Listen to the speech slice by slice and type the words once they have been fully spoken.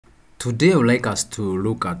Today I would like us to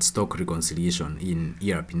look at stock reconciliation in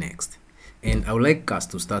ERPNext. And I would like us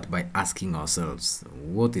to start by asking ourselves,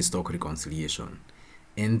 what is stock reconciliation?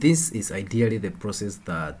 And this is ideally the process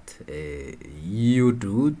that you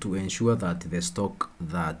do to ensure that the stock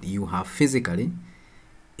that you have physically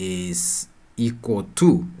is equal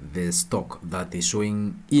to the stock that is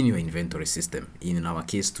showing in your inventory system, in our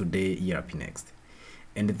case today, ERPNext.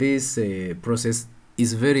 And this process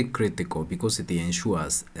is very critical because it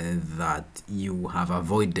ensures that you have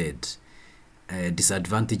avoided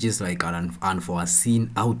disadvantages like unforeseen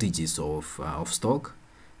outages of stock,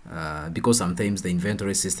 because sometimes the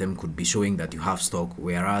inventory system could be showing that you have stock,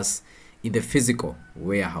 whereas in the physical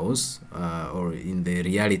warehouse or in the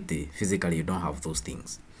reality physically you don't have those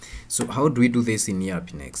things. So how do we do this in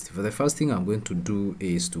ERPNext? For the first thing I'm going to do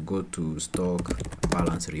is to go to stock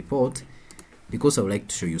balance report, because I would like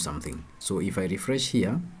to show you something. So if I refresh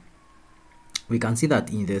here, we can see that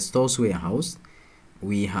in the stores warehouse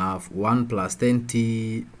we have 1 plus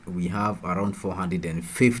 20, we have around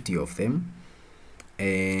 450 of them,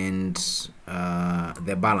 and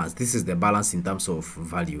the balance, this is the balance in terms of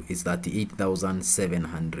value, is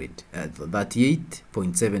 38,700,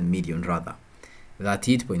 38.7 million rather,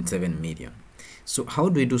 38.7 million. So how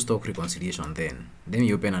do we do stock reconciliation then? Let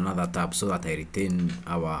me open another tab so that I retain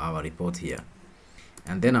our report here.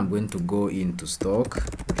 And then I'm going to go into stock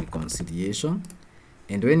reconciliation.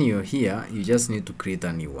 And when you're here, you just need to create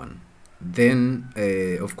a new one. Then,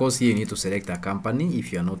 of course, here you need to select a company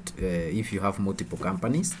if you're not, if you have multiple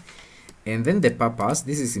companies. And then the purpose,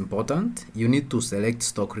 this is important. You need to select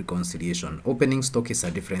stock reconciliation. Opening stock is a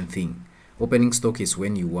different thing. Opening stock is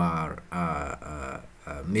when you are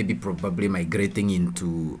maybe probably migrating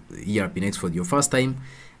into ERPNext for your first time.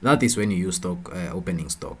 That is when you use stock opening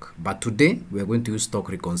stock. But today we are going to use stock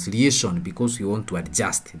reconciliation because we want to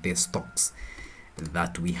adjust the stocks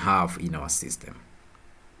that we have in our system.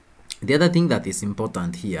 The other thing that is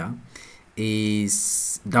important here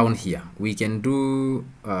is down here. We can do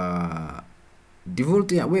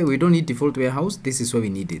default. Where we don't need default warehouse. This is where we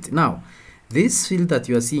need it. Now, this field that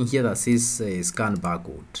you are seeing here that says scan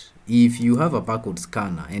barcode. If you have a barcode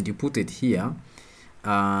scanner and you put it here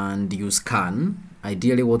and you scan,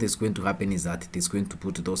 ideally what is going to happen is that it is going to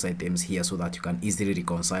put those items here so that you can easily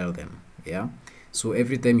reconcile them. Yeah. So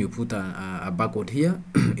every time you put a barcode here,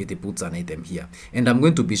 it puts an item here. And I'm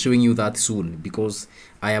going to be showing you that soon because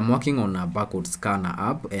I am working on a barcode scanner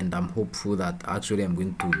app, and I'm hopeful that actually I'm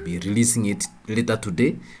going to be releasing it later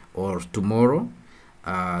today or tomorrow.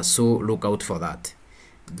 So look out for that.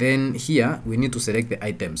 Then here we need to select the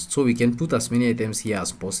items, so we can put as many items here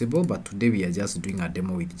as possible, but today we are just doing a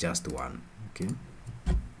demo with just one. Okay,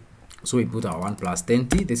 so we put our 1 plus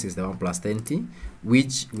 20. This is the 1 plus 20,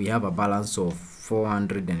 which we have a balance of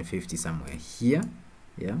 450 somewhere here.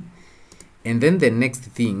 Yeah, and then the next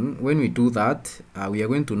thing, when we do that, we are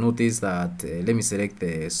going to notice that let me select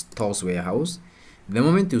the stores warehouse. The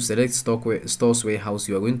moment you select stores warehouse,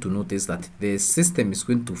 you are going to notice that the system is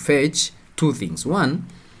going to fetch two things. One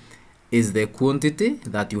is the quantity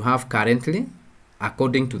that you have currently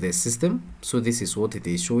according to the system. So this is what it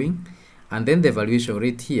is showing. And then the valuation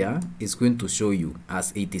rate here is going to show you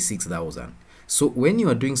as 86,000. So when you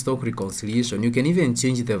are doing stock reconciliation, you can even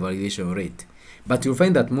change the valuation rate. But you'll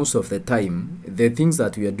find that most of the time, the things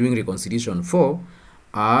that we are doing reconciliation for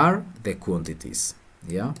are the quantities.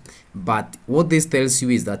 Yeah, but what this tells you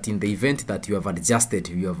is that in the event that you have adjusted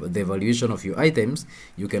the valuation of your items,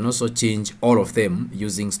 you can also change all of them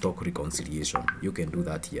using stock reconciliation. You can do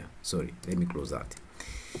that here. Sorry, let me close that.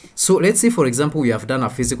 So let's say, for example, we have done a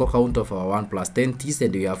physical count of our 1 plus 10Ts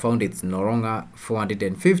and we have found it's no longer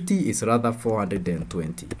 450, it's rather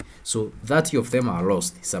 420. So 30 of them are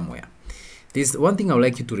lost somewhere. There's one thing I would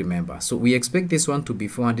like you to remember. So we expect this one to be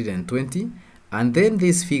 420. And then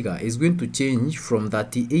this figure is going to change from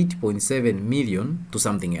 38.7 million to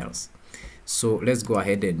something else. So let's go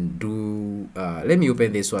ahead and do, let me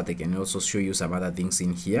open this so that I can also show you some other things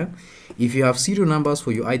in here. If you have serial numbers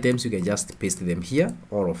for your items, you can just paste them here,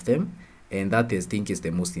 all of them. And that I think is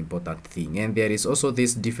the most important thing. And there is also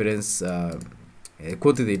this difference,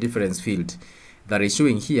 quantity difference field that is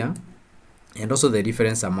showing here. And also the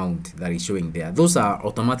difference amount that is showing there. Those are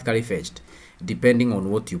automatically fetched depending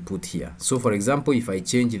on what you put here. So for example, if I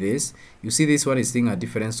change this, you see this one is seeing a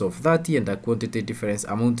difference of 30 and a quantity difference,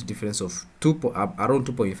 amount difference of around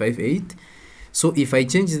 2.58. So if I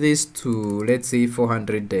change this to, let's say,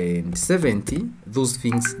 470, those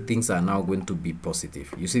things are now going to be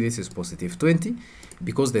positive. You see this is positive 20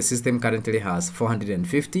 because the system currently has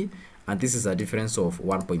 450 and this is a difference of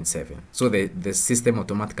 1.7. So the system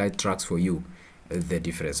automatically tracks for you the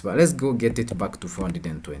difference. But let's go get it back to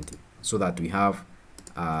 420. so that we have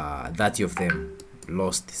 30 of them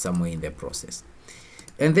lost somewhere in the process.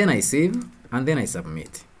 And then I save, and then I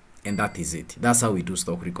submit, and that is it. That's how we do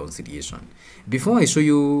stock reconciliation. Before I show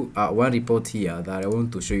you one report here that I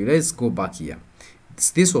want to show you, let's go back here.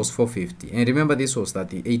 This was 450, and remember this was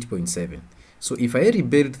 38.7. so if I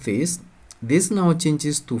rebuild this now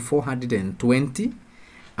changes to 420,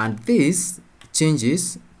 and this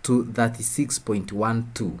changes to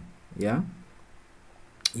 36.12. yeah,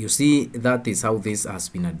 you see, that is how this has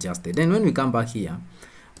been adjusted. And when we come back here,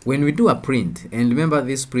 when we do a print, and remember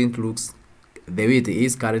this print looks the way it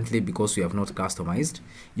is currently because we have not customized,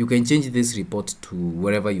 you can change this report to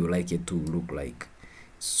wherever you like it to look like.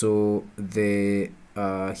 So the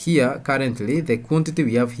here currently the quantity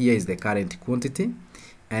we have here is the current quantity,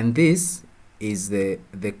 and this is the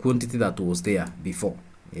quantity that was there before.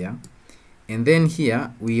 Yeah, and then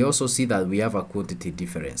here we also see that we have a quantity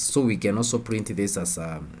difference, so we can also print this as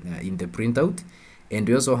in the printout. And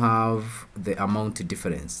we also have the amount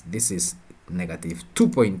difference. This is negative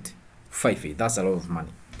 2.58. That's a lot of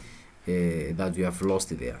money that we have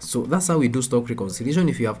lost there. So that's how we do stock reconciliation.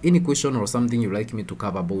 If you have any question or something you'd like me to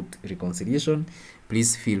cover about reconciliation,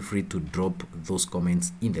 please feel free to drop those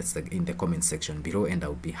comments in the comment section below, and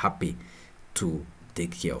I'll be happy to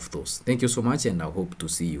take care of those. Thank you so much, and I hope to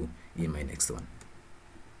see you in my next one.